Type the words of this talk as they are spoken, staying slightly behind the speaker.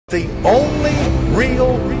The only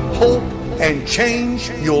real hope and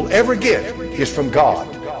change you'll ever get is from God.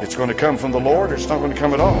 It's going to come from the Lord, or it's not going to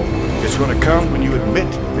come at all. It's going to come when you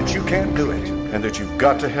admit that you can't do it and that you've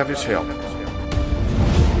got to have His help. I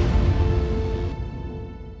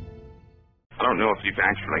don't know if you've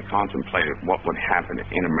actually contemplated what would happen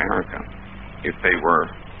in America if they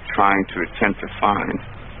were trying to attempt to find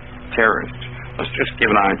terrorists. Let's just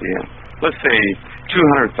give an idea. Let's say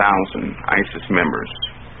 200,000 ISIS members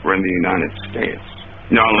were in the United States.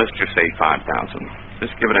 No, let's just say 5,000. Let's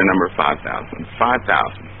give it a number of 5,000. 5,000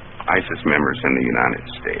 ISIS members in the United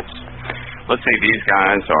States. Let's say these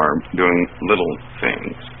guys are doing little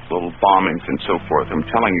things, little bombings and so forth. I'm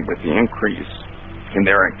telling you, with the increase in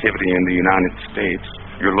their activity in the United States,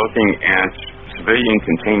 you're looking at civilian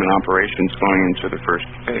containment operations going into the first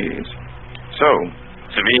phase. So,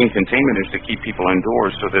 civilian containment is to keep people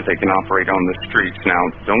indoors so that they can operate on the streets. Now,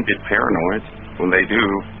 don't get paranoid. When they do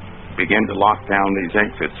begin to lock down these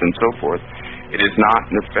exits and so forth, it is not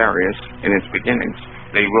nefarious in its beginnings.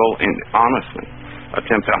 They will honestly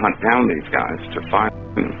attempt to hunt down these guys to find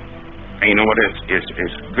them. And you know what?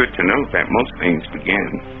 It's good to note that most things begin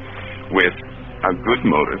with a good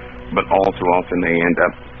motive, but all too often they end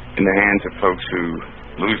up in the hands of folks who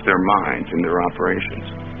lose their minds in their operations.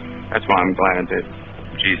 That's why I'm glad that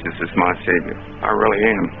Jesus is my Savior. I really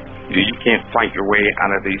am. You can't fight your way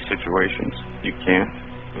out of these situations. You can't.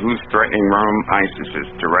 Who's threatening Rome? ISIS is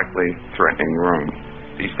directly threatening Rome.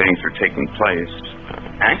 These things are taking place.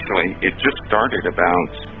 Actually, it just started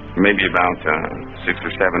maybe about 6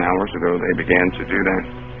 or 7 hours ago. They began to do that.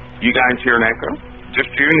 You guys hear an echo? Just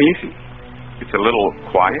you and Nisi. It's a little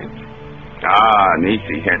quiet.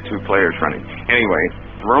 Nisi had 2 players running. Anyway,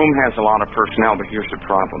 Rome has a lot of personnel, but here's the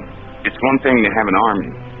problem. It's one thing to have an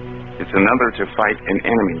army. It's another to fight an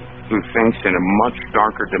enemy who thinks in a much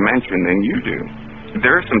darker dimension than you do.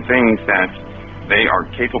 There are some things that they are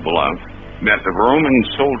capable of that the Roman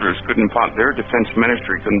soldiers their defense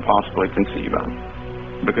ministry couldn't possibly conceive of,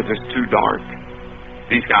 because it's too dark.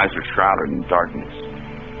 These guys are shrouded in darkness.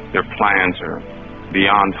 Their plans are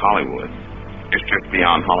beyond Hollywood. It's just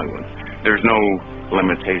beyond Hollywood. There's no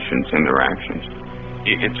limitations in their actions.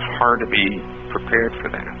 It's hard to be prepared for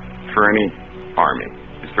that, for any army.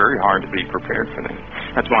 It's very hard to be prepared for that.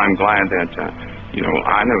 That's why I'm glad that,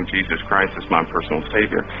 I know Jesus Christ is my personal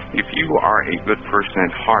Savior. If you are a good person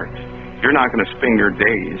at heart, you're not going to spend your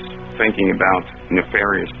days thinking about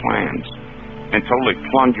nefarious plans and totally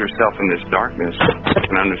plunge yourself in this darkness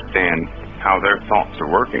and understand how their thoughts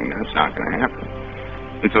are working. That's not going to happen.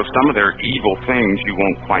 And so some of their evil things you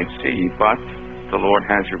won't quite see, but the Lord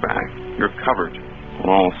has your back. You're covered on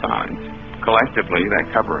all sides. Collectively,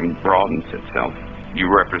 that covering broadens itself. You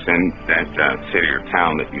represent that city or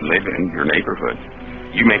town that you live in, your neighborhood.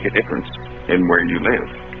 You make a difference in where you live.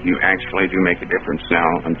 You actually do make a difference. Now,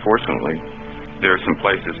 unfortunately, there are some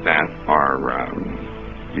places that are,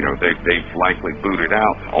 they've likely booted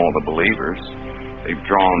out all the believers. They've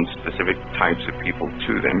drawn specific types of people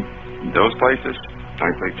to them. Those places,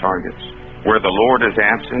 likely targets. Where the Lord is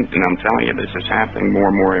absent, and I'm telling you, this is happening more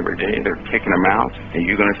and more every day, they're kicking them out, and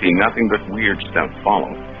you're going to see nothing but weird stuff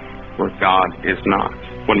follow, where God is not.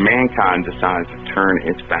 When mankind decides to turn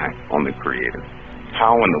its back on the Creator,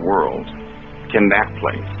 how in the world can that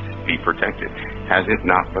place be protected? Has it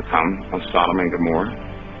not become a Sodom and Gomorrah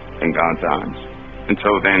in God's eyes? And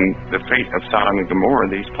so then the fate of Sodom and Gomorrah,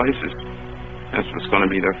 these places, that's what's going to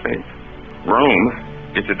be their fate.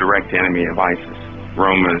 Rome is a direct enemy of ISIS.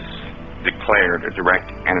 Rome is declared a direct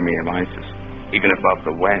enemy of ISIS, even above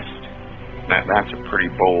the West. That's a pretty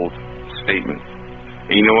bold statement.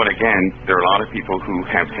 And you know what, again, there are a lot of people who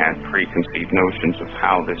have had preconceived notions of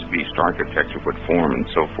how this beast architecture would form and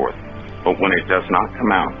so forth. But when it does not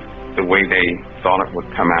come out the way they thought it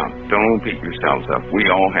would come out, don't beat yourselves up. We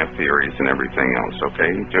all have theories and everything else,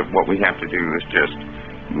 okay? What we have to do is just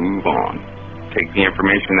move on. Take the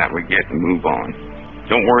information that we get and move on.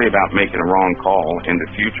 Don't worry about making a wrong call in the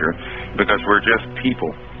future, because we're just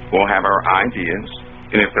people. We'll have our ideas,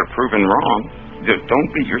 and if they're proven wrong, don't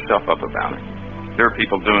beat yourself up about it. There are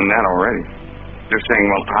people doing that already. They're saying,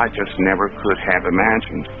 well, I just never could have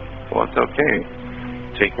imagined. Well, it's okay.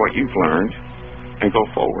 Take what you've learned and go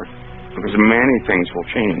forward, because many things will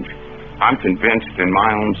change. I'm convinced in my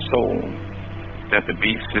own soul that the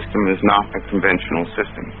beast system is not a conventional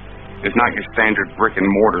system. It's not your standard brick and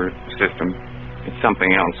mortar system. It's something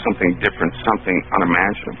else, something different, something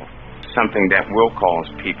unimaginable, something that will cause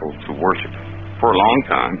people to worship. For a long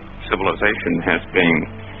time, civilization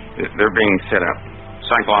they're being set up,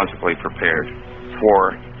 psychologically prepared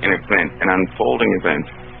for an event, an unfolding event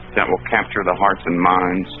that will capture the hearts and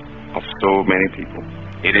minds of so many people.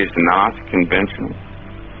 It is not conventional.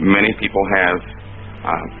 Many people have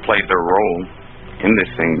played their role in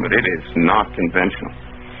this thing, but it is not conventional.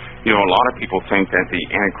 You know, a lot of people think that the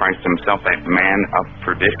Antichrist himself, that man of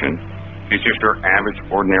perdition, is just your average,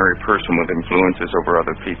 ordinary person with influences over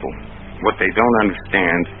other people. What they don't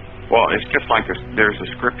understand, well, it's just like there's a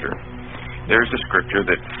scripture. There's a scripture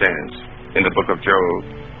that says in the book of Job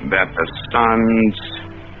that the sons,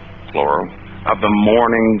 plural, of the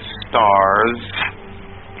morning stars,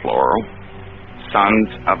 plural, sons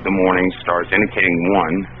of the morning stars, indicating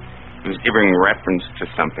one, who's giving reference to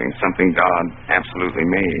something God absolutely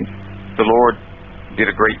made. The Lord did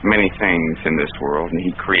a great many things in this world, and He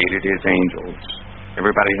created His angels.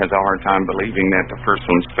 Everybody has a hard time believing that the first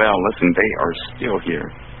ones fell. Listen, they are still here.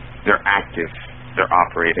 They're active. They're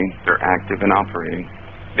operating. They're active and operating.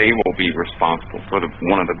 They will be responsible for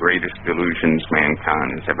one of the greatest delusions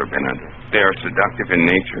mankind has ever been under. They are seductive in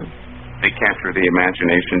nature. They capture the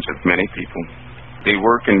imaginations of many people. They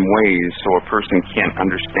work in ways so a person can't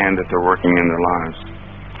understand that they're working in their lives.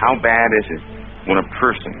 How bad is it when a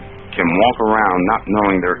person can walk around not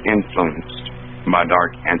knowing they're influenced by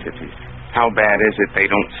dark entities? How bad is it they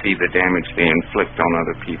don't see the damage they inflict on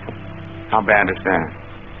other people? How bad is that?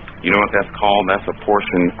 You know what that's called? That's a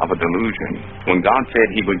portion of a delusion. When God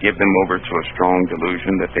said He would give them over to a strong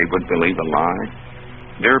delusion that they would believe a lie,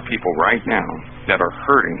 there are people right now that are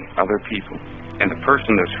hurting other people. And the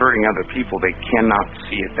person that's hurting other people, they cannot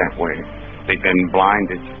see it that way. They've been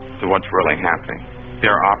blinded to what's really happening.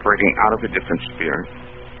 They're operating out of a different spirit,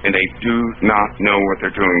 and they do not know what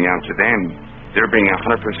they're doing. Now, to them, they're being 100%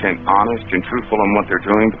 honest and truthful in what they're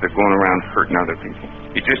doing, but they're going around hurting other people.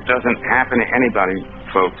 It just doesn't happen to anybody,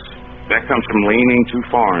 folks. That comes from leaning too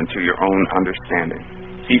far into your own understanding.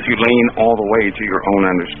 See, if you lean all the way to your own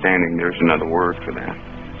understanding, there's another word for that.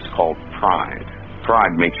 It's called pride.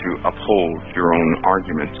 Pride makes you uphold your own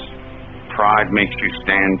arguments. Pride makes you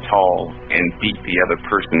stand tall and beat the other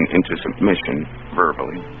person into submission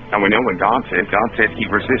verbally. And we know what God said. God said He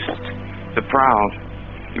resists the proud.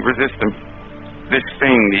 He resists them. This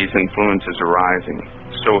thing, these influences arising,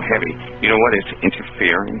 so heavy. You know what? It's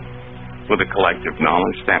interfering with the collective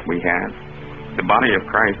knowledge that we have. The body of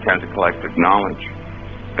Christ has a collective knowledge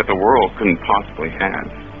that the world couldn't possibly have.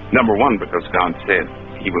 Number one, because God said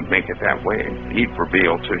He would make it that way. He'd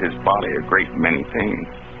reveal to His body a great many things.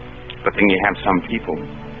 But then you have some people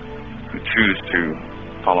who choose to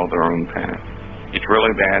follow their own path. It's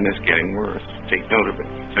really bad and it's getting worse. Take note of it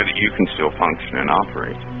so that you can still function and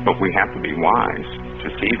operate. But we have to be wise to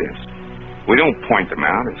see this. We don't point them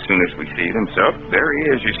out as soon as we see them. So, there he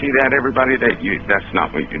is. You see that, everybody? That's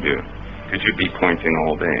not what you do. Because you'd be pointing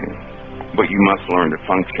all day. But you must learn to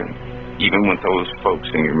function. Even with those folks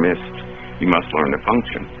in your midst, you must learn to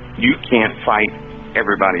function. You can't fight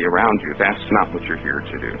everybody around you. That's not what you're here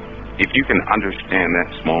to do. If you can understand that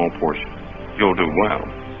small portion, you'll do well.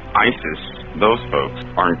 ISIS, those folks,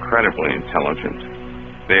 are incredibly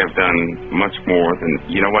intelligent. They have done much more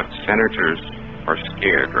than, you know what, senators are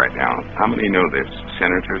scared right now. How many know this?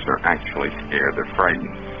 Senators are actually scared. They're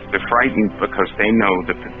frightened. They're frightened because they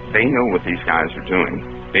know what these guys are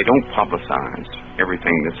doing. They don't publicize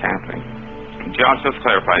everything that's happening. Josh, let's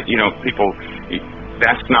clarify. You know, people,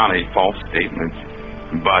 that's not a false statement,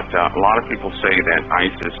 but a lot of people say that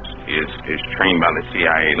ISIS is trained by the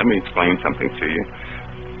CIA. Let me explain something to you.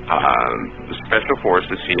 The Special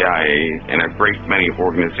Forces, CIA, and a great many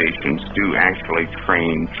organizations do actually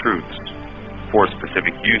train troops for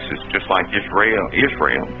specific uses, just like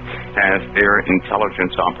Israel has their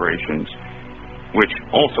intelligence operations, which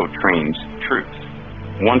also trains troops.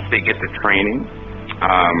 Once they get the training,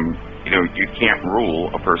 you can't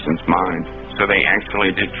rule a person's mind. So they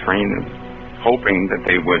actually did train them, hoping that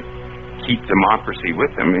they would keep democracy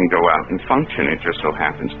with them and go out and function. It just so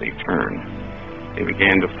happens they turned. They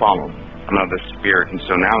began to follow another spirit, and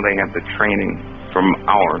so now they have the training from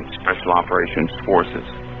our Special Operations Forces.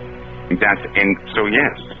 And so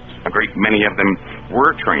yes, a great many of them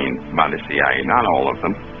were trained by the CIA, not all of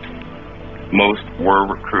them. Most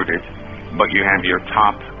were recruited, but you have your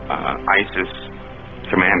top ISIS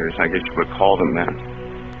commanders, I guess you would call them that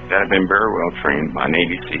have been very well trained by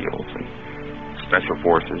Navy SEALs and Special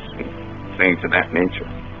Forces and things of that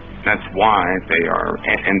nature. That's why they are,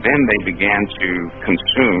 and then they began to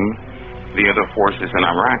consume the other forces in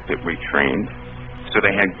Iraq that we trained. So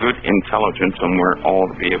they had good intelligence on where all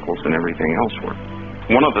the vehicles and everything else were.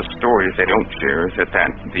 One of the stories they don't share is that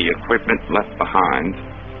the equipment left behind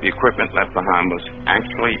was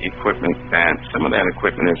actually equipment that, some of that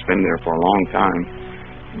equipment has been there for a long time,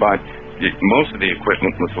 but most of the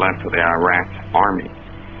equipment was left for the Iraq Army.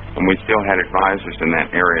 And we still had advisors in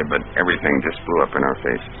that area, but everything just blew up in our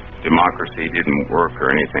faces. Democracy didn't work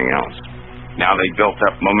or anything else. Now they built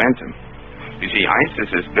up momentum. You see,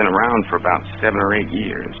 ISIS has been around for about 7 or 8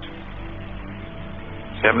 years.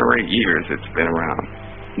 7 or 8 years it's been around.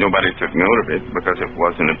 Nobody took note of it because it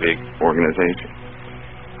wasn't a big organization.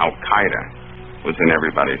 Al-Qaeda was in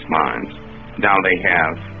everybody's minds. Now they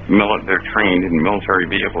have, they're trained in military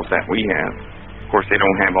vehicles that we have. Of course, they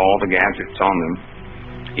don't have all the gadgets on them.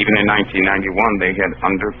 Even in 1991, they had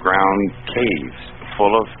underground caves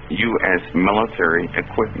full of U.S. military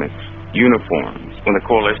equipment, uniforms. When the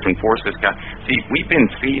coalition forces got... See, we've been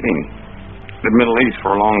feeding the Middle East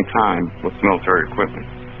for a long time with military equipment.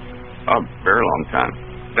 A very long time.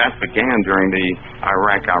 That began during the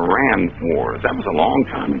Iraq-Iran wars. That was a long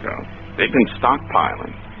time ago. They've been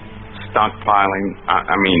stockpiling.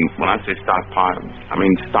 I mean, when I say stockpiling, I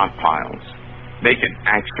mean stockpiles. They could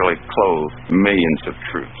actually clothe millions of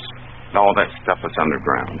troops. All that stuff was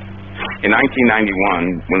underground. In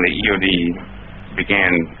 1991, when the EOD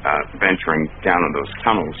began venturing down in those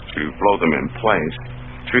tunnels to blow them in place,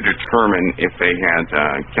 to determine if they had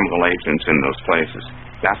chemical agents in those places,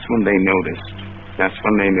 that's when they noticed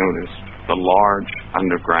the large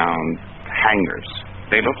underground hangars.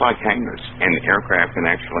 They look like hangars, and aircraft can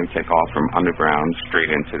actually take off from underground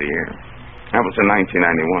straight into the air. That was in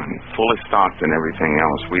 1991, fully stocked and everything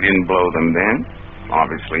else. We didn't blow them then.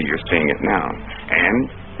 Obviously, you're seeing it now.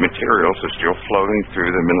 And materials are still floating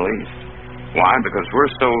through the Middle East. Why? Because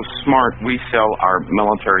we're so smart, we sell our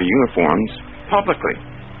military uniforms publicly.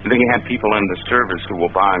 Then you have people in the service who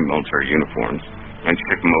will buy military uniforms and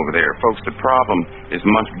ship them over there. Folks, the problem is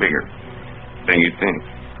much bigger than you think.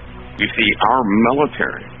 You see, our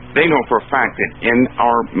military, they know for a fact that in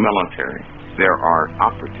our military there are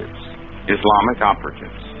operatives, Islamic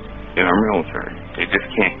operatives in our military. They just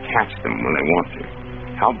can't catch them when they want to.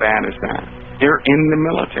 How bad is that? They're in the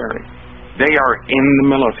military. They are in the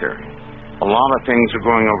military. A lot of things are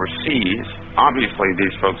going overseas. Obviously,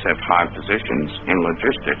 these folks have high positions in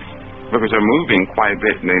logistics because they're moving quite a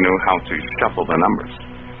bit and they know how to shuffle the numbers.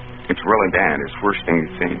 It's really bad. It's the worst thing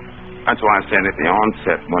you've seen. That's why I said at the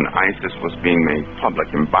onset when ISIS was being made public,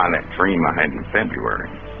 and by that dream I had in February,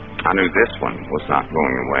 I knew this one was not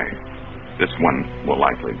going away. This one will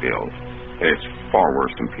likely build. It's far worse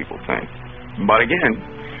than people think. But again,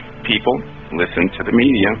 people listen to the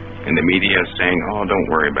media, and the media is saying, oh, don't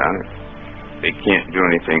worry about it. They can't do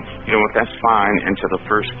anything. You know what, that's fine until the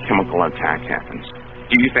first chemical attack happens.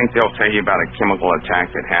 Do you think they'll tell you about a chemical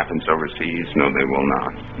attack that happens overseas? No, they will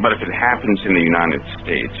not. But if it happens in the United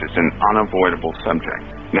States, it's an unavoidable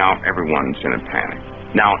subject. Now everyone's in a panic.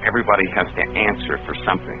 Now everybody has to answer for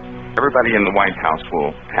something. Everybody in the White House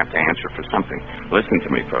will have to answer for something. Listen to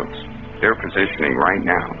me, folks. They're positioning right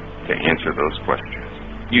now to answer those questions.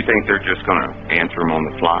 You think they're just going to answer them on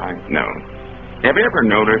the fly? No. Have you ever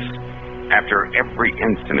noticed after every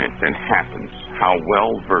incident that happens how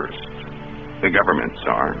well-versed the governments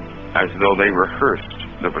are, as though they rehearsed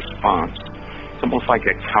the response? It's almost like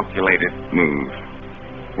a calculated move.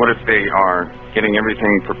 What if they are getting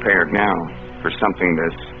everything prepared now for something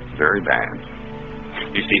that's very bad?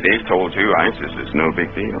 You see, they've told you ISIS is no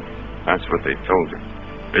big deal. That's what they've told you.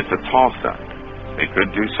 It's a toss-up. They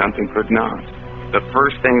could do something, could not. The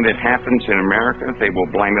first thing that happens in America, they will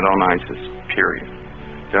blame it on ISIS, period.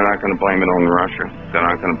 They're not going to blame it on Russia. They're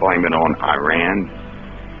not going to blame it on Iran.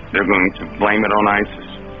 They're going to blame it on ISIS.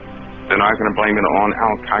 They're not going to blame it on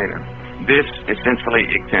Al-Qaeda. This essentially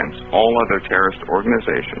exempts all other terrorist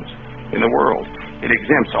organizations in the world. It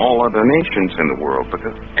exempts all other nations in the world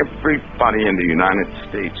because everybody in the United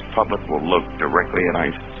States public will look directly at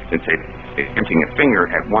ISIS and say, pointing a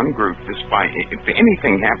finger at one group, despite if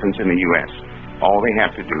anything happens in the U.S., all they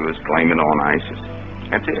have to do is blame it on ISIS.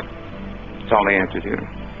 That's it. That's all they have to do.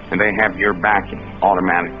 And they have your backing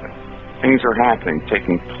automatically. Things are happening,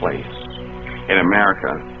 taking place. In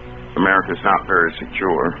America, America's not very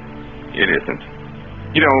secure. It isn't.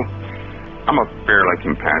 You know, I'm a fairly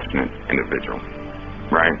compassionate individual,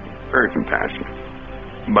 right? Very compassionate.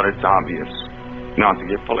 But it's obvious, not to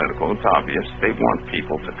get political, it's obvious they want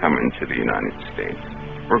people to come into the United States.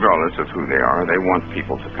 Regardless of who they are, they want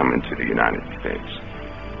people to come into the United States.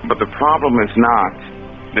 But the problem is not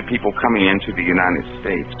the people coming into the United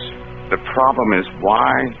States. The problem is,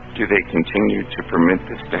 why do they continue to permit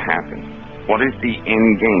this to happen? What is the end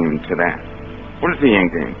game to that? What is the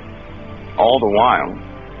end game? All the while,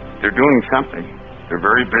 they're doing something. They're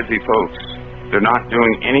very busy folks. They're not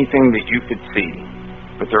doing anything that you could see,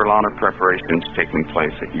 but there are a lot of preparations taking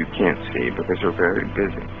place that you can't see because they're very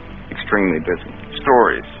busy, extremely busy.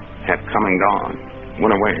 Stories have come and gone.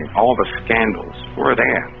 went away. All the scandals, where are they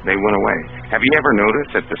at? They went away. Have you ever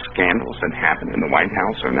noticed that the scandals that happened in the White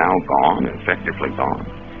House are now gone, effectively gone?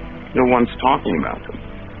 No one's talking about them.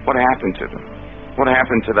 What happened to them? What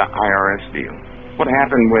happened to the IRS deal? What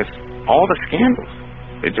happened with all the scandals?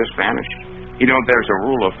 They just vanished. You know, there's a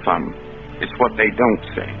rule of thumb. It's what they don't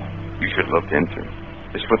say you should look into.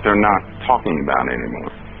 It's what they're not talking about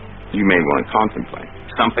anymore. You may want to contemplate.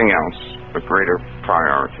 Something else, a greater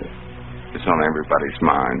priority, is on everybody's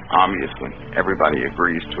mind. Obviously, everybody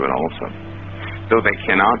agrees to it also. Though they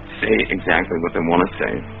cannot say exactly what they want to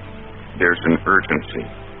say, there's an urgency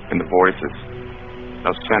in the voices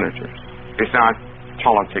of senators. It's not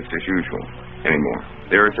politics as usual anymore.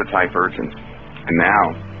 There is a type urgency. And now,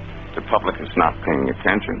 the public is not paying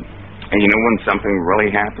attention. And you know when something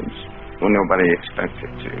really happens? When nobody expects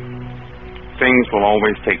it to. Things will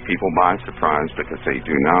always take people by surprise because they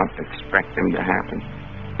do not expect them to happen.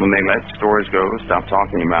 When they let stories go, stop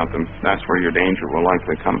talking about them, that's where your danger will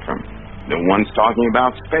likely come from. The ones talking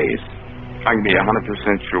about space, I can be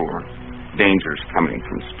 100% sure danger's coming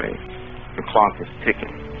from space. The clock is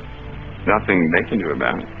ticking. Nothing they can do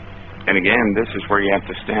about it. And again, this is where you have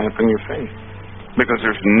to stand up in your faith. Because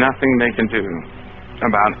there's nothing they can do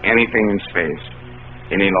about anything in space,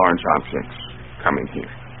 any large objects coming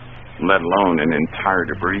here, let alone an entire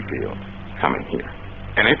debris field coming here.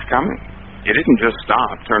 And it's coming. It didn't just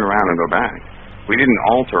stop, turn around and go back. We didn't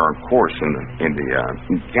alter our course in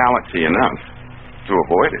the galaxy enough to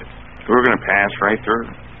avoid it. We were going to pass right through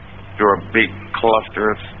a big cluster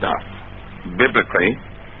of stuff. Biblically,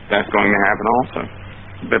 that's going to happen also.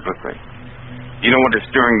 Biblically. You know what? It's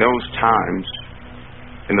during those times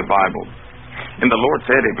in the Bible. And the Lord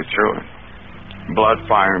said it was true. Blood,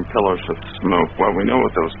 fire, and pillars of smoke. Well, we know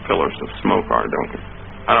what those pillars of smoke are, don't we?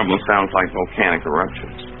 It almost sounds like volcanic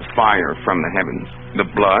eruptions. Fire from the heavens. The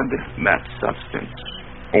blood, that's substance.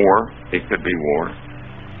 Or it could be war.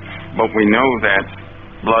 But we know that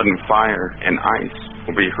blood and fire and ice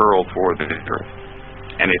will be hurled toward the earth.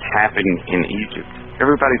 And it happened in Egypt.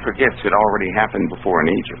 Everybody forgets it already happened before in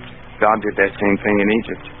Egypt. God did that same thing in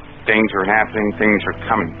Egypt. Things are happening, things are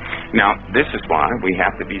coming. Now, this is why we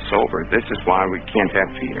have to be sober. This is why we can't have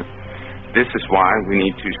fear. This is why we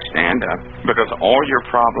need to stand up, because all your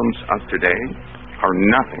problems of today are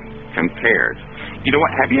nothing compared. You know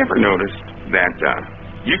what? Have you ever noticed that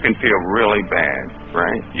you can feel really bad,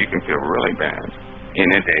 right? You can feel really bad in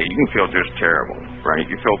a day. You can feel just terrible, right?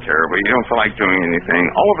 You feel terrible. You don't feel like doing anything.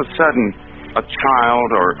 All of a sudden, a child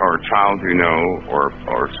or a child you know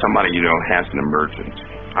or somebody you know has an emergency.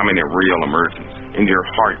 I mean, a real emergency. And your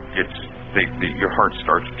heart gets, your heart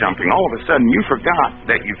starts jumping. All of a sudden, you forgot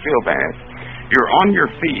that you feel bad. You're on your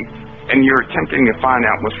feet, and you're attempting to find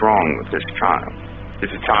out what's wrong with this child.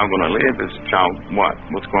 Is the child going to live? Is the child what?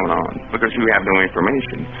 What's going on? Because you have no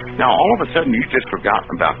information. Now, all of a sudden, you just forgot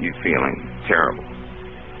about you feeling terrible.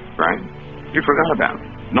 Right? You forgot about it.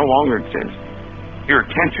 No longer exists. Your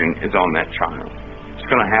attention is on that child. It's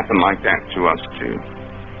going to happen like that to us, too.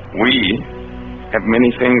 We have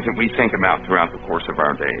many things that we think about throughout the course of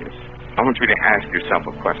our days. I want you to ask yourself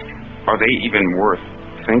a question. Are they even worth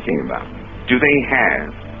thinking about? Do they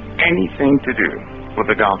have anything to do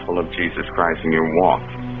with the gospel of Jesus Christ and your walk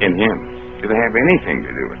in Him? Do they have anything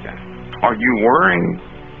to do with that? Are you worrying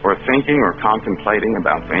or thinking or contemplating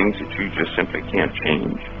about things that you just simply can't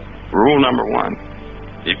change? Rule number one,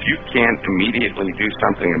 if you can't immediately do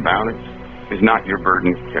something about it, it's not your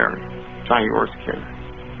burden to carry. It's not yours to carry.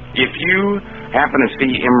 If you happen to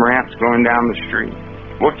see MRAPs going down the street,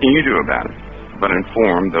 what can you do about it? But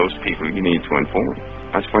inform those people you need to inform.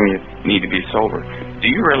 That's when you need to be sober. Do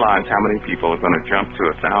you realize how many people are going to jump to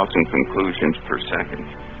 1,000 conclusions per second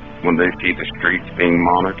when they see the streets being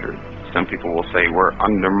monitored? Some people will say we're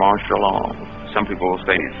under martial law. Some people will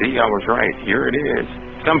say, see, I was right. Here it is.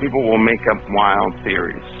 Some people will make up wild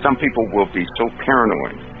theories. Some people will be so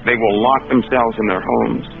paranoid. They will lock themselves in their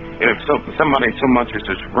homes. And if somebody so much as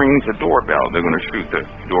just rings a doorbell, they're going to shoot the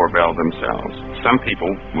doorbell themselves. Some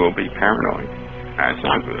people will be paranoid. That's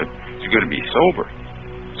not good. It's good to be sober.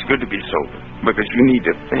 It's good to be sober because you need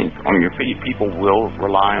to think on your feet. People will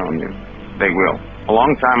rely on you. They will. A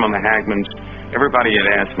long time on the Hagmans, everybody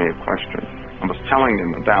had asked me a question. I was telling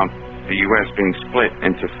them about the U.S. being split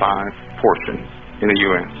into 5 portions in the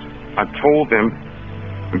U.S. I told them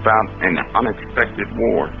about an unexpected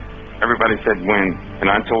war. Everybody said when, and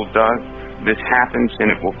I told Doug, this happens and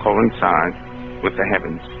it will coincide with the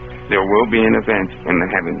heavens. There will be an event in the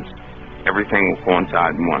heavens. Everything will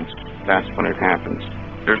coincide once. That's when it happens.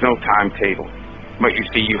 There's no timetable. But you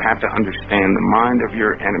see, you have to understand the mind of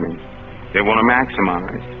your enemy. They want to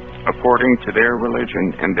maximize, according to their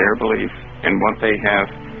religion and their belief, and what they have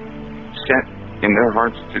set in their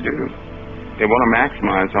hearts to do. They want to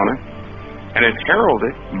maximize on it, and it's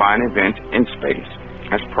heralded by an event in space.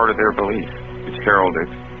 That's part of their belief. It's heralded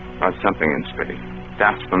by something in space.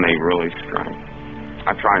 That's when they really strike.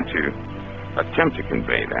 I tried to attempt to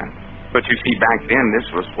convey that. But you see, back then, this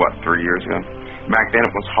was, 3 years ago? Back then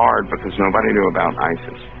it was hard because nobody knew about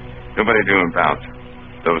ISIS. Nobody knew about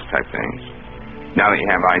those type things. Now that you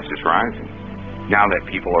have ISIS rising, now that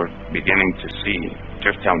people are beginning to see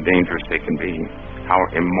just how dangerous they can be, how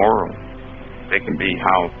immoral they can be,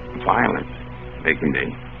 how violent they can be,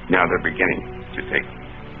 now they're beginning to take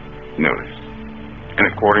notice.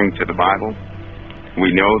 And according to the Bible,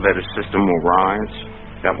 we know that a system will rise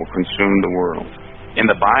that will consume the world. In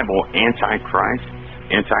the Bible, Antichrist,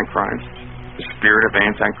 the spirit of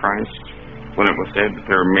Antichrist, when it was said that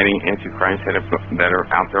there are many Antichrists that are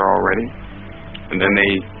out there already, and then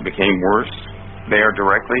they became worse, they are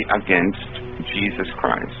directly against Jesus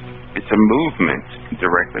Christ. It's a movement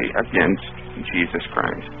directly against Jesus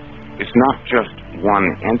Christ. It's not just one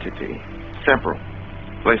entity, several.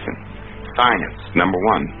 Listen, science, number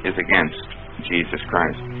one, is against Jesus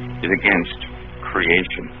Christ, is against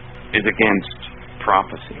creation, is against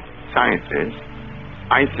prophecy. Science is.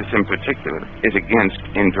 ISIS in particular is against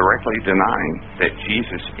indirectly denying that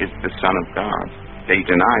Jesus is the Son of God. They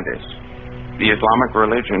deny this. The Islamic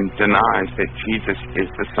religion denies that Jesus is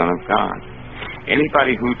the Son of God.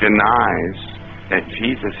 Anybody who denies that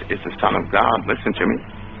Jesus is the Son of God, listen to me,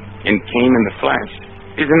 and came in the flesh,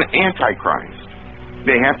 is an antichrist.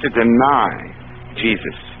 They have to deny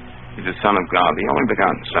Jesus is the Son of God, the only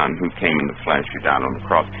begotten Son who came in the flesh, who died on the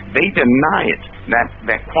cross. They deny it.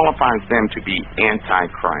 That qualifies them to be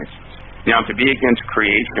antichrists. Now, to be against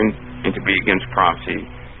creation and to be against prophecy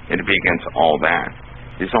and to be against all that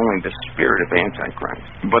is only the spirit of Antichrist.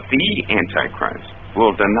 But the Antichrist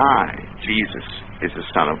will deny Jesus is the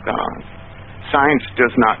Son of God. Science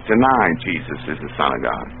does not deny Jesus is the Son of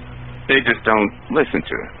God. They just don't listen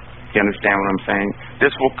to it. You understand what I'm saying?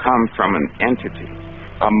 This will come from an entity,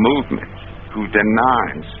 a movement who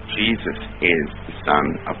denies Jesus is the Son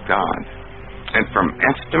of God. And from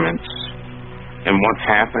estimates and what's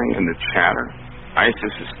happening in the chatter,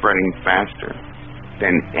 ISIS is spreading faster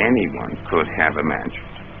than anyone could have imagined.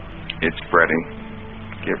 It's spreading.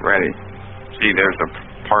 Get ready. See, there's a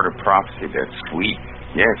part of prophecy that's sweet.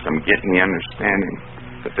 Yes, I'm getting the understanding.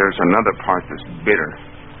 But there's another part that's bitter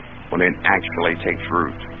when it actually takes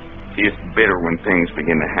root. See, it's bitter when things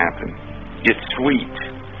begin to happen. It's sweet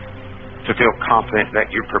to feel confident that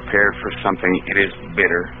you're prepared for something. It is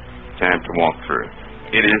bitter to have to walk through it.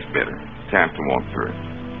 It is bitter to have to walk through it.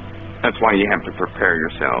 That's why you have to prepare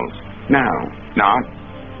yourselves now. Not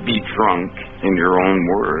be drunk in your own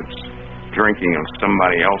words, drinking of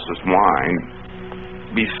somebody else's wine.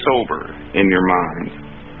 Be sober in your mind.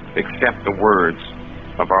 Accept the words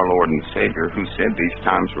of our Lord and Savior, who said these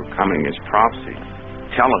times were coming as prophecy.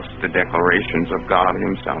 Tell us the declarations of God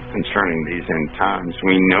Himself concerning these end times.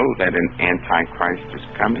 We know that an Antichrist is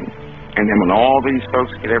coming. And then when all these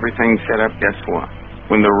folks get everything set up, guess what?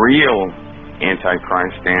 When the real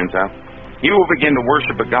Antichrist stands up, he will begin to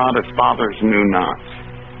worship a God his fathers knew not.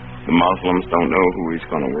 The Muslims don't know who he's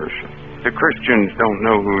going to worship. The Christians don't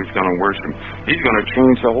know who he's going to worship. He's going to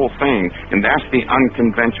change the whole thing. And that's the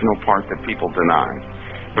unconventional part that people deny,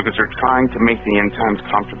 because they're trying to make the end times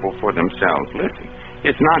comfortable for themselves. Listen,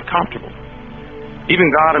 it's not comfortable. Even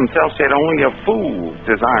God Himself said only a fool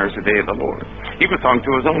desires the day of the Lord. He was talking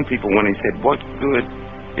to His own people when He said, what good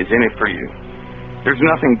is in it for you? There's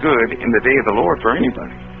nothing good in the day of the Lord for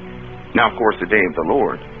anybody. Now, of course, the day of the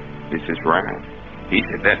Lord is His wrath. He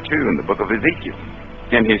said that too in the book of Ezekiel.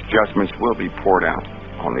 And His judgments will be poured out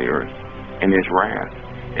on the earth, and His wrath.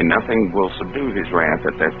 And nothing will subdue His wrath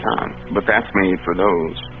at that time. But that's made for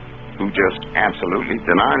those who just absolutely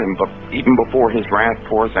deny Him. But even before His wrath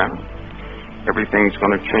pours out, everything's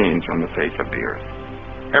going to change on the face of the earth.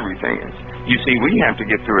 Everything is. You see, we have to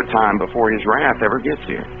get through a time before His wrath ever gets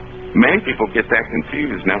here. Many people get that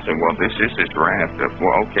confused and they'll say, well, this is His wrath.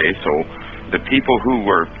 Well, okay, so the people who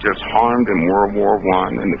were just harmed in World War I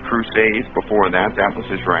and the Crusades before that, that was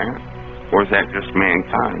His wrath? Or is that just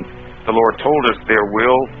mankind? The Lord told us there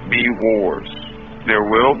will be wars. There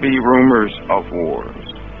will be rumors of wars.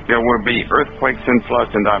 There will be earthquakes and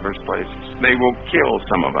floods in diverse places. They will kill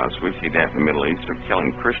some of us. We see that in the Middle East. They're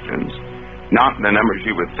killing Christians. Not in the numbers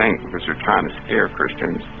you would think, because they're trying to scare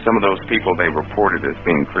Christians. Some of those people they reported as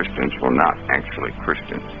being Christians were not actually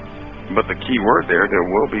Christians. But the key word there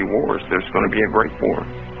will be wars. There's going to be a great war.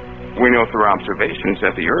 We know through observations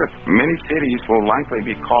that the earth, many cities will likely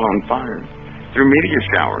be caught on fire through meteor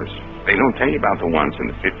showers. They don't tell you about the ones in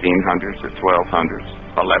the 1500s, the 1200s,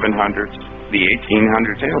 1100s, the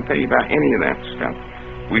 1800s. They don't tell you about any of that stuff.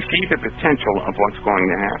 We see the potential of what's going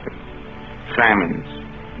to happen. Famines,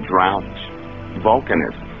 droughts,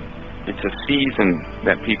 volcanism. It's a season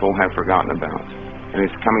that people have forgotten about, and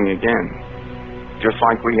it's coming again. Just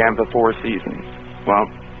like we have the 4 seasons. Well,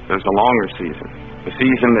 there's a longer season. A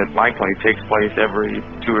season that likely takes place every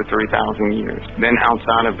 2,000 or 3,000 years. Then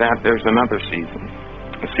outside of that, there's another season.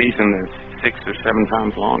 A season that's 6 or 7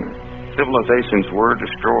 times longer. Civilizations were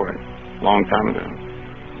destroyed a long time ago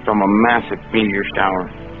from a massive meteor shower.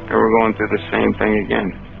 And we're going through the same thing again.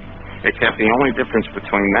 Except the only difference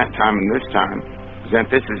between that time and this time is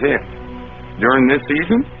that this is it. During this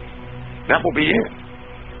season, that will be it.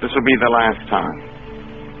 This will be the last time.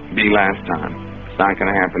 The last time. It's not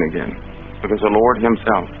going to happen again. Because the Lord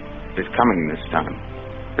Himself is coming this time.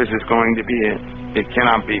 This is going to be it. It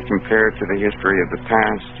cannot be compared to the history of the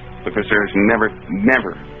past, because there's never,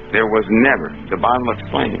 there was never, the Bible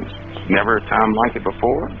explains, never a time like it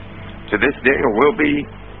before, to this day, or will be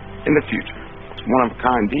in the future. It's one of a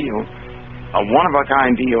kind deal. A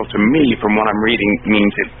one-of-a-kind deal to me, from what I'm reading,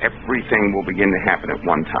 means that everything will begin to happen at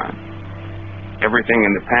one time. Everything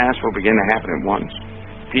in the past will begin to happen at once.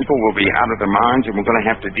 People will be out of their minds, and we're going to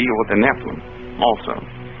have to deal with the Nephilim also.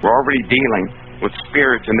 We're already dealing with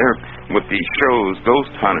spirits and with these shows,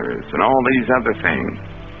 ghost hunters, and all these other things.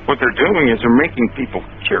 What they're doing is they're making people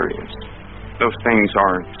curious. Those things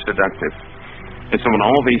are seductive. And so when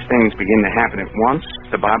all these things begin to happen at once,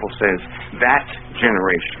 the Bible says, that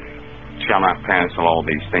generation shall not pass till all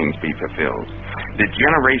these things be fulfilled. The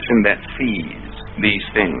generation that sees these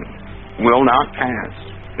things will not pass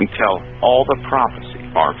until all the prophecies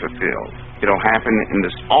are fulfilled. It'll happen in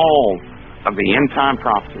this, all of the end time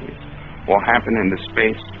prophecies will happen in the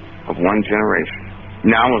space of one generation.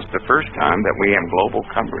 Now is the first time that we have global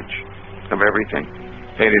coverage of everything.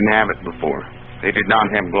 They didn't have it before. They did not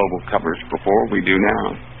have global coverage before. We do now.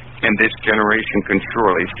 And this generation can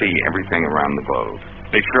surely see everything around the globe.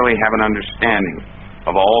 They surely have an understanding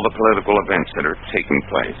of all the political events that are taking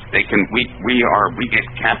place. They can, we get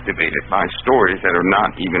captivated by stories that are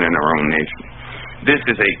not even in our own nation. This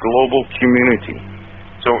is a global community,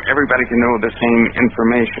 so everybody can know the same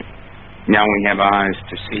information. Now we have eyes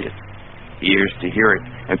to see it, ears to hear it,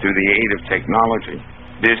 and through the aid of technology,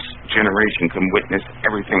 this generation can witness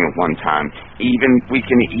everything at one time. We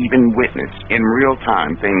can even witness in real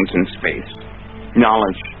time things in space.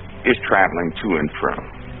 Knowledge is traveling to and fro.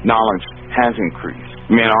 Knowledge has increased.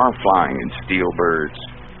 Men are flying in steel birds.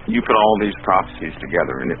 You put all these prophecies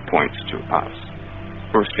together and it points to us.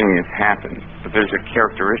 We're seeing it happen. But there's a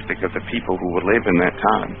characteristic of the people who will live in that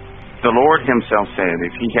time. The Lord Himself said,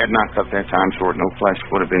 if He had not cut that time short, no flesh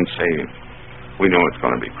would have been saved. We know it's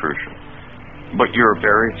going to be crucial. But you're a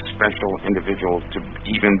very special individual to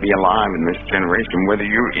even be alive in this generation. Whether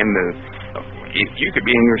you're if you could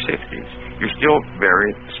be in your 60s, you're still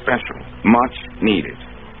very special, much needed.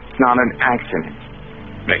 It's not an accident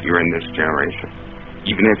that you're in this generation.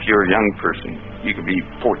 Even if you're a young person, you could be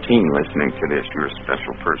 14 listening to this, you're a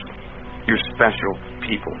special person. You're special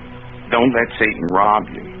people. Don't let Satan rob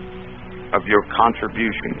you of your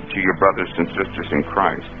contribution to your brothers and sisters in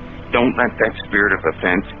Christ. Don't let that spirit of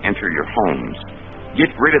offense enter your homes. Get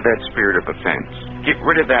rid of that spirit of offense. Get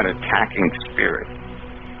rid of that attacking spirit.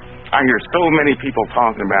 I hear so many people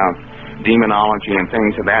talking about demonology and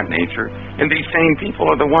things of that nature, and these same people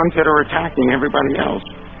are the ones that are attacking everybody else.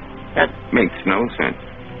 That makes no sense.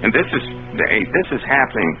 And this is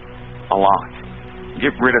happening a lot.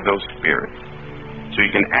 Get rid of those spirits so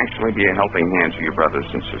you can actually be a helping hand to your brothers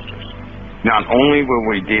and sisters. Not only will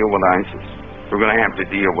we deal with ISIS, we're going to have to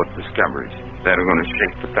deal with discoveries that are going to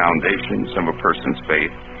shake the foundations of a person's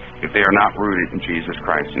faith if they are not rooted in Jesus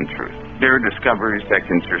Christ in truth. There are discoveries that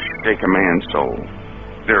can just shake a man's soul.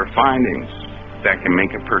 There are findings that can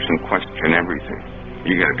make a person question everything.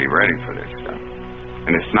 You got to be ready for this stuff.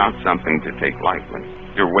 And it's not something to take lightly.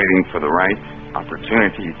 You're waiting for the right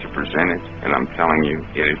opportunity to present it, and I'm telling you,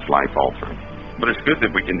 it is life-altering. But it's good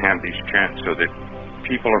that we can have these chats so that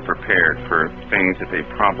people are prepared for things that they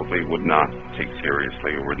probably would not take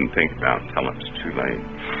seriously or wouldn't think about until it's too late.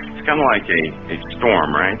 It's kind of like a storm,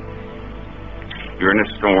 right? You're in a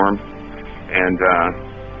storm, and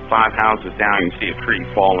 5 houses down, you see a tree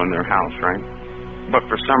fall in their house, right? But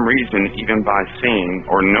for some reason, even by seeing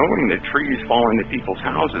or knowing that trees fall into people's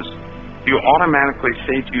houses, you automatically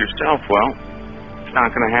say to yourself, well, it's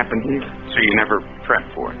not going to happen here. So you never prep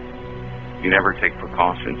for it. You never take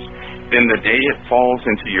precautions. Then the day it falls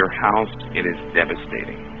into your house, it is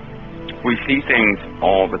devastating. We see things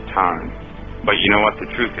all the time. But you know what the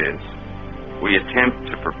truth is? We attempt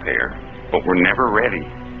to prepare, but we're never ready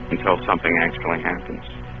until something actually happens.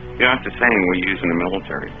 You know, it's the saying we use in the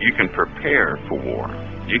military. You can prepare for war.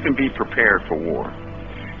 You can be prepared for war.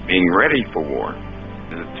 Being ready for war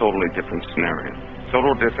is a totally different scenario.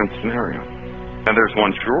 Total different scenario. Now, there's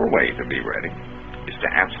one sure way to be ready, is to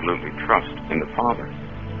absolutely trust in the Father.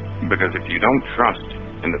 Because if you don't trust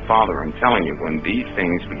in the Father, I'm telling you, when these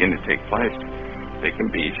things begin to take place, they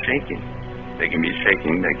can be shaking. They can be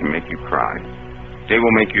shaking. They can make you cry. They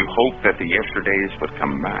will make you hope that the yesterdays would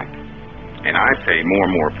come back. And I say more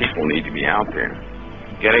and more people need to be out there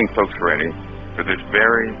getting folks ready for this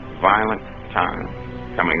very violent time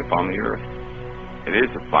coming upon the earth. It is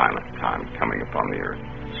a violent time coming upon the earth.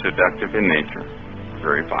 Seductive in nature,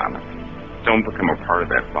 very violent. Don't become a part of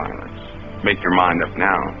that violence. Make your mind up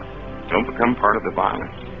now. Don't become part of the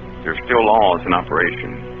violence. There's still laws in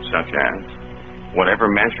operation, such as whatever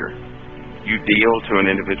measure you deal to an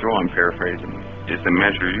individual, I'm paraphrasing, is the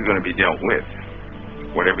measure you're going to be dealt with.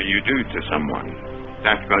 Whatever you do to someone,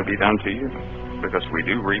 that's going to be done to you. Because we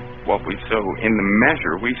do reap what we sow in the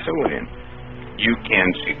measure we sow it in. You can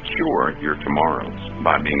secure your tomorrows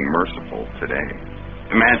by being merciful today.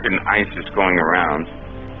 Imagine ISIS going around,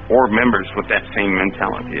 or members with that same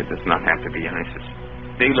mentality. It does not have to be ISIS.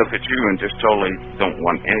 They look at you and just totally don't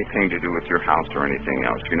want anything to do with your house or anything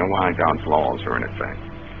else. You know why? God's laws are in effect.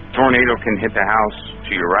 Tornado can hit the house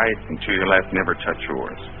to your right and to your left, never touch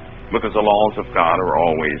yours. Because the laws of God are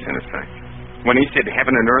always in effect. When he said,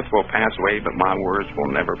 heaven and earth will pass away, but my words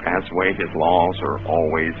will never pass away, his laws are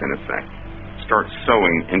always in effect. Start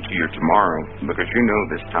sowing into your tomorrow, because you know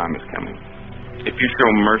this time is coming. If you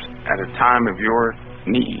show mercy at a time of your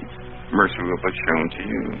need, mercy will be shown to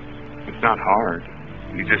you. It's not hard.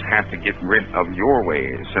 You just have to get rid of your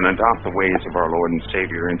ways and adopt the ways of our Lord and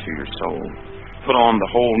Savior into your soul. Put on the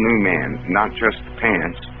whole new man, not just the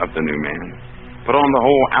pants of the new man. Put on the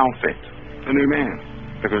whole outfit, the new man.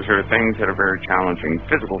 Because there are things that are very challenging,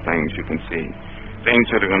 physical things you can see. Things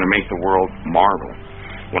that are going to make the world marvel.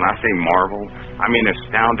 When I say marvel, I mean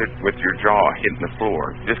astounded with your jaw hitting the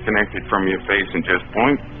floor, disconnected from your face and just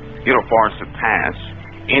point. It'll far surpass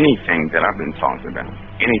anything that I've been talking about.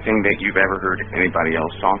 Anything that you've ever heard anybody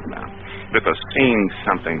else talk about. Because seeing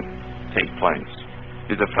something take place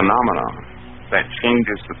is a phenomenon that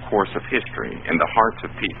changes the course of history in the hearts of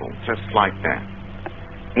people, just like that.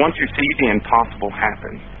 Once you see the impossible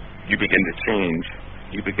happen, you begin to change.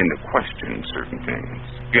 You begin to question certain things.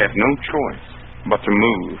 You have no choice but to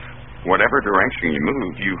move. Whatever direction you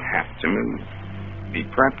move, you have to move. Be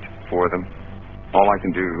prepped for them. All I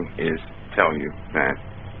can do is tell you that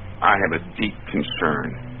I have a deep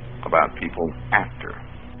concern about people after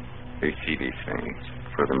they see these things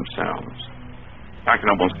for themselves. I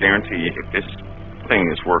can almost guarantee you, if this thing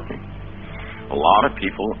is working, a lot of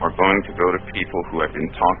people are going to go to people who have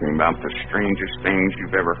been talking about the strangest things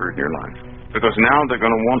you've ever heard in your life. Because now they're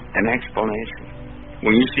going to want an explanation.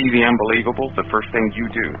 When you see the unbelievable, the first thing you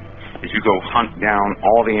do is you go hunt down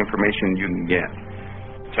all the information you can get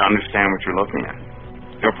to understand what you're looking at.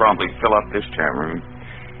 You'll probably fill up this chat room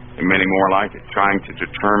and many more like it, trying to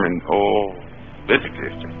determine, this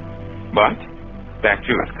existed. But that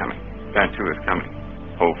too is coming. That too is coming.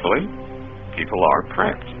 Hopefully, people are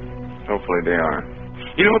prepped. Hopefully they are.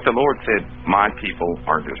 You know what the Lord said? My people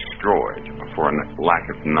are destroyed for a lack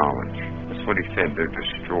of knowledge. That's what he said. They're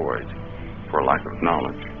destroyed for a lack of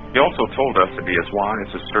knowledge. He also told us to be as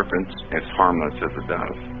wise as serpents, as harmless as a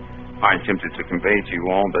dove. I attempted to convey to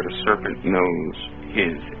you all that a serpent knows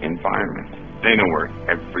his environment. They know where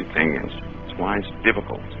everything is. That's why it's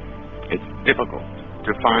difficult. It's difficult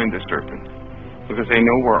to find the serpent, because they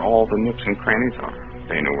know where all the nooks and crannies are.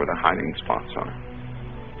 They know where the hiding spots are.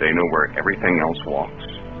 They know where everything else walks.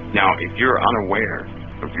 Now, if you're unaware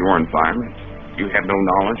of your environment, you have no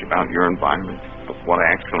knowledge about your environment, of what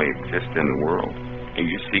actually exists in the world, and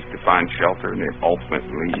you seek to find shelter, and it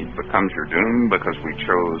ultimately becomes your doom because we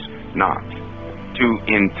chose not to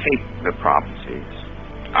intake the prophecies.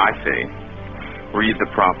 I say, read the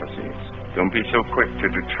prophecies. Don't be so quick to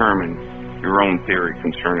determine your own theory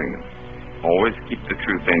concerning them. Always keep the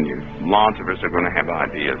truth in you. Lots of us are going to have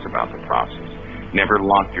ideas about the process. Never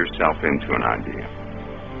lock yourself into an idea.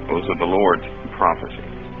 Those are the Lord's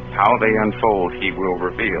prophecies. How they unfold, he will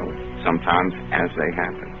reveal, sometimes as they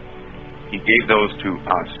happen. He gave those to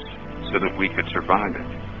us so that we could survive it.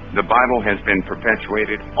 The Bible has been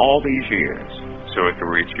perpetuated all these years so it could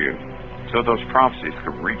reach you. So those prophecies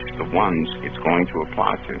could reach the ones it's going to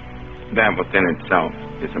apply to. That within itself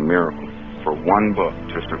is a miracle. For one book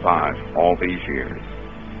to survive all these years,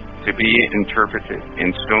 to be interpreted in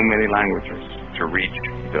so many languages, to reach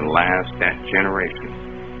the last that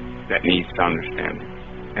generation that needs to understand it.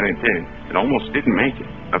 And it did. It almost didn't make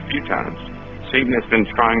it a few times. Satan has been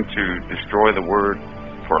trying to destroy the Word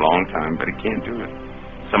for a long time, but he can't do it.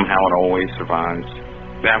 Somehow it always survives.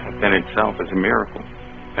 That within itself is a miracle.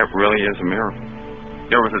 That really is a miracle.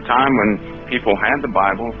 There was a time when people had the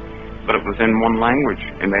Bible, but it was in one language,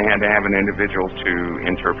 and they had to have an individual to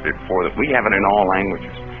interpret it for them. We have it in all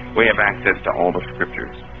languages. We have access to all the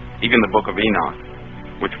scriptures. Even the book of Enoch,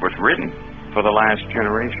 which was written for the last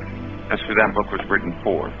generation. That's who that book was written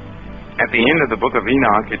for. At the end of the book of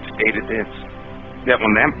Enoch, it stated this, that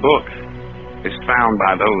when that book is found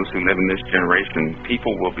by those who live in this generation,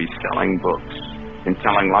 people will be selling books and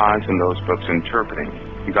telling lies in those books, interpreting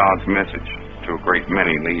God's message to a great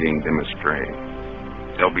many, leading them astray.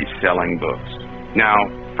 They'll be selling books. Now,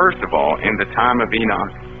 first of all, in the time of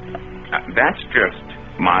Enoch, that's just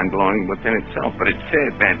mind-blowing within itself, but it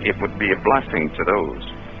said that it would be a blessing to those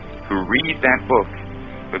who read that book,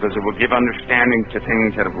 because it will give understanding to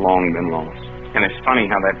things that have long been lost. And it's funny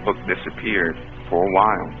how that book disappeared for a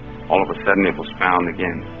while. All of a sudden it was found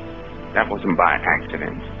again. That wasn't by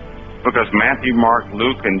accident. Because Matthew, Mark,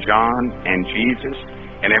 Luke, and John, and Jesus,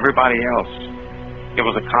 and everybody else, it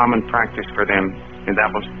was a common practice for them, and that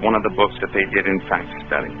was one of the books that they did in fact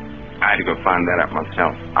study. I had to go find that out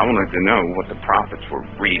myself. I wanted to know what the prophets were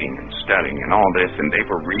reading and studying and all this, and they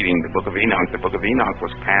were reading the book of Enoch. The book of Enoch was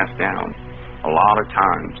passed down a lot of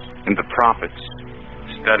times, and the prophets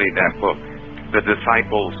studied that book. The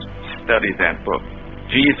disciples studied that book.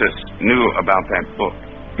 Jesus knew about that book,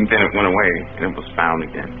 and then it went away, and it was found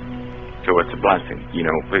again. So it's a blessing. You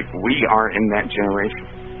know, we are in that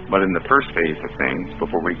generation. But in the first phase of things,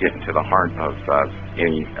 before we get into the heart of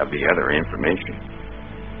any of the other information,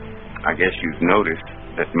 I guess you've noticed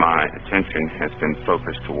that my attention has been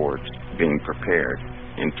focused towards being prepared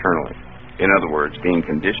internally. In other words, being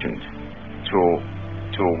conditioned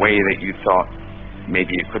to a way that you thought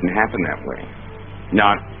maybe it couldn't happen that way.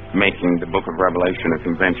 Not making the book of Revelation a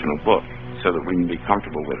conventional book so that we can be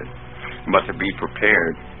comfortable with it, but to be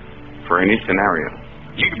prepared for any scenario.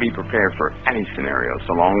 You can be prepared for any scenario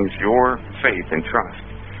so long as your faith and trust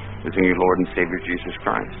is in your Lord and Savior Jesus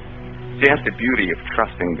Christ. See, that's the beauty of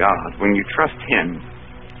trusting God. When you trust Him,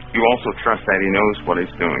 you also trust that He knows what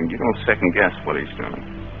He's doing. You don't second guess what He's doing.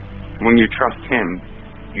 When you trust Him,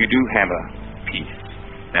 you do have a peace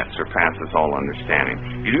that surpasses all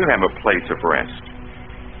understanding. You do have a place of rest,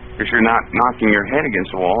 because you're not knocking your head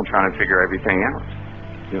against the wall trying to figure everything out.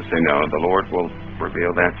 You'll say, no, the Lord will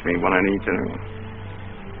reveal that to me when I need to know.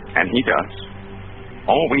 And He does.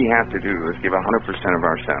 All we have to do is give 100% of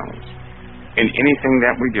ourselves. In anything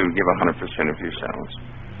that we do, give 100% of yourselves.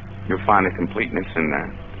 You'll find a completeness in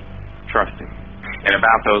that. Trust Him. And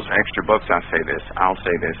about those extra books, I'll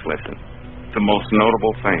say this, listen. The most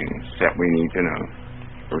notable things that we need to know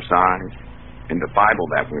reside in the Bible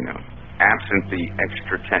that we know, absent the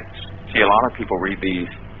extra text. See, a lot of people read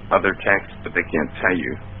these other texts, but they can't tell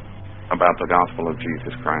you about the gospel of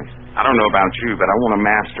Jesus Christ. I don't know about you, but I want to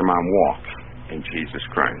master my walk in Jesus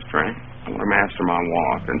Christ, right? I want to master my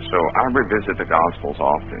walk, and so I revisit the Gospels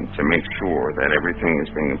often to make sure that everything is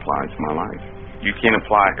being applied to my life. You can't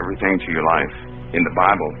apply everything to your life in the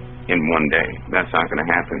Bible in one day. That's not going to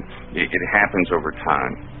happen. It happens over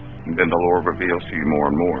time. And then the Lord reveals to you more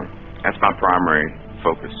and more. That's my primary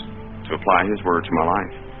focus, to apply His Word to my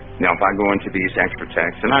life. Now, if I go into these extra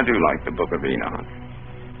texts, and I do like the book of Enoch,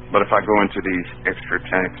 but if I go into these extra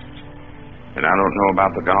texts and I don't know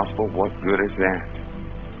about the gospel, what good is that?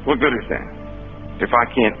 What good is that? If I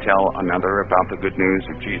can't tell another about the good news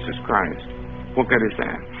of Jesus Christ, what good is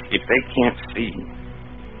that? If they can't see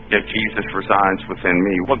that Jesus resides within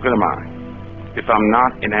me, what good am I? If I'm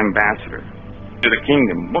not an ambassador to the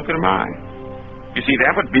kingdom, what good am I? You see,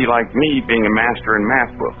 that would be like me being a master in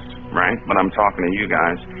math books, right? But I'm talking to you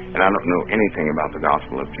guys, and I don't know anything about the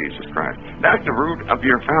gospel of Jesus Christ. That's the root of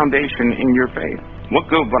your foundation in your faith.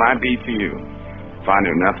 What good would I be to you if I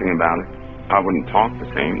knew nothing about it? I wouldn't talk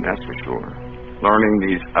the same, that's for sure. Learning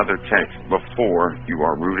these other texts before you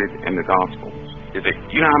are rooted in the Gospels.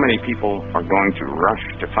 You know how many people are going to rush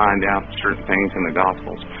to find out certain things in the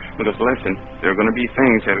Gospels? Because listen, there are going to be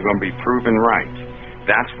things that are going to be proven right.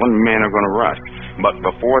 That's when men are going to rush. But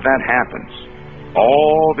before that happens,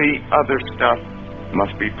 all the other stuff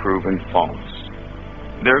must be proven false.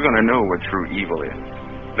 They're going to know what true evil is.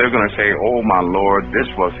 They're going to say, oh my Lord, this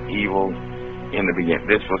was evil in the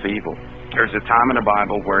beginning. This was evil. There's a time in the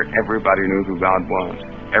Bible where everybody knew who God was.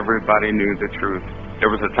 Everybody knew the truth. There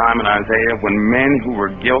was a time in Isaiah when men who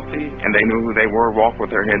were guilty and they knew who they were walked with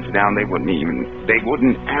their heads down. They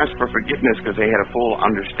wouldn't ask for forgiveness because they had a full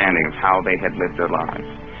understanding of how they had lived their lives.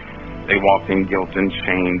 They walked in guilt and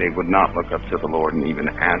shame. They would not look up to the Lord and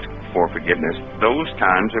even ask for forgiveness. Those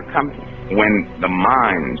times are coming when the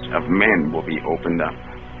minds of men will be opened up.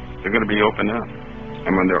 They're going to be opened up.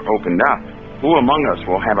 And when they're opened up, who among us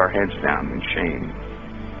will have our heads down in shame?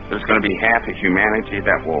 There's going to be half of humanity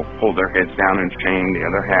that will hold their heads down in shame. The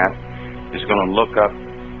other half is going to look up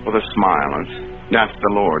with a smile. And that's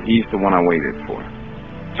the Lord. He's the one I waited for.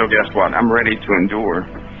 So guess what? I'm ready to endure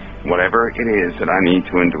whatever it is that I need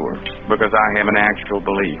to endure, because I have an actual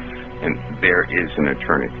belief and there is an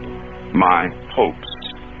eternity. My hopes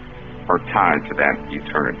are tied to that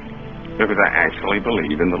eternity, because I actually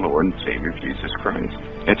believe in the Lord and Savior Jesus Christ.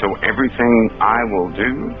 And so everything I will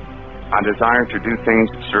do, I desire to do things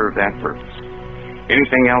that serve that purpose.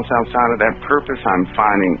 Anything else outside of that purpose, I'm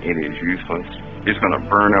finding it is useless. It's going to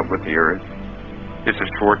burn up with the earth. It's a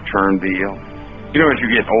short-term deal. You know, as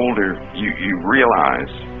you get older, you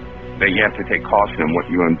realize that you have to take caution in what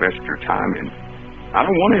you invest your time in. I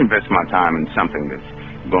don't want to invest my time in something that's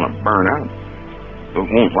going to burn up, but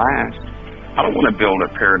won't last. I don't want to build a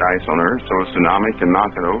paradise on earth so a tsunami can knock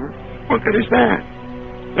it over. What good is that?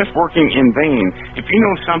 That's working in vain. If you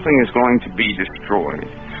know something is going to be destroyed,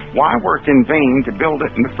 why work in vain to build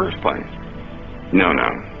it in the first place? No,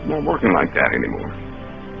 I'm not working like that anymore.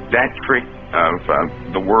 That trick of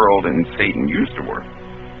the world and Satan used to work.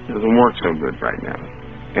 It doesn't work so good right now.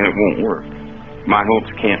 And it won't work. My hopes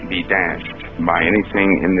can't be dashed by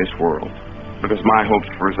anything in this world, because my hopes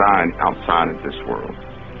reside outside of this world.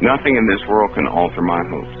 Nothing in this world can alter my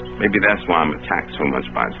hopes. Maybe that's why I'm attacked so much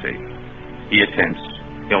by Satan. He attempts.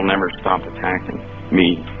 He'll never stop attacking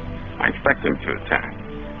me. I expect him to attack.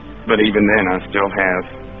 But even then, I still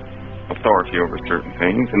have authority over certain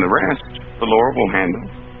things, and the rest, the Lord will handle.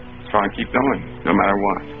 So I keep going, no matter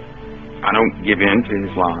what. I don't give in to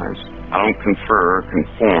his lies. I don't confer,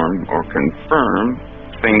 conform, or confirm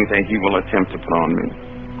things that he will attempt to put on me.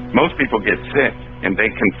 Most people get sick, and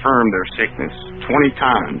they confirm their sickness 20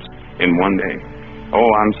 times in one day.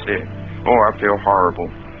 Oh, I'm sick. Oh, I feel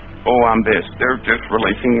horrible. Oh, I'm this. They're just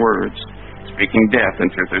releasing words, speaking death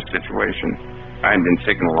into their situation. I haven't been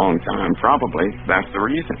sick in a long time. Probably that's the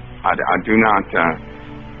reason. I don't do that.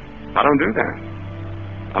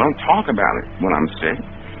 I don't talk about it when I'm sick,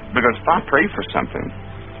 because if I pray for something,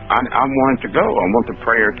 I want it to go. I want the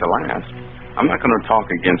prayer to last. I'm not going to talk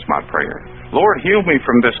against my prayer. Lord, heal me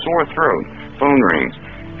from this sore throat. Phone rings.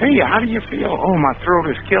 Hey, how do you feel? Oh, my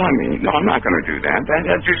throat is killing me. No, I'm not going to do that.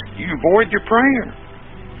 That just, you void your prayer.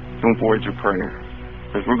 Don't void your prayer.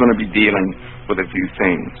 Because we're going to be dealing with a few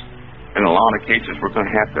things. In a lot of cases, we're going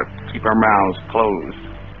to have to keep our mouths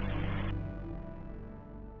closed.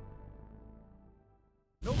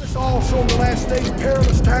 Notice also in the last days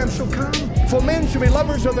perilous times shall come. For men shall be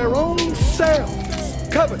lovers of their own selves,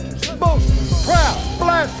 covetous, boastful, proud,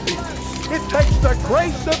 blasphemous. It takes the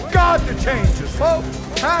grace of God to change us, folks.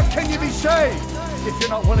 How can you be saved if you're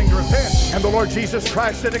not willing to repent? And the Lord Jesus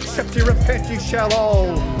Christ said, except you repent, ye shall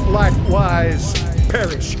all likewise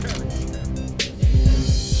perish.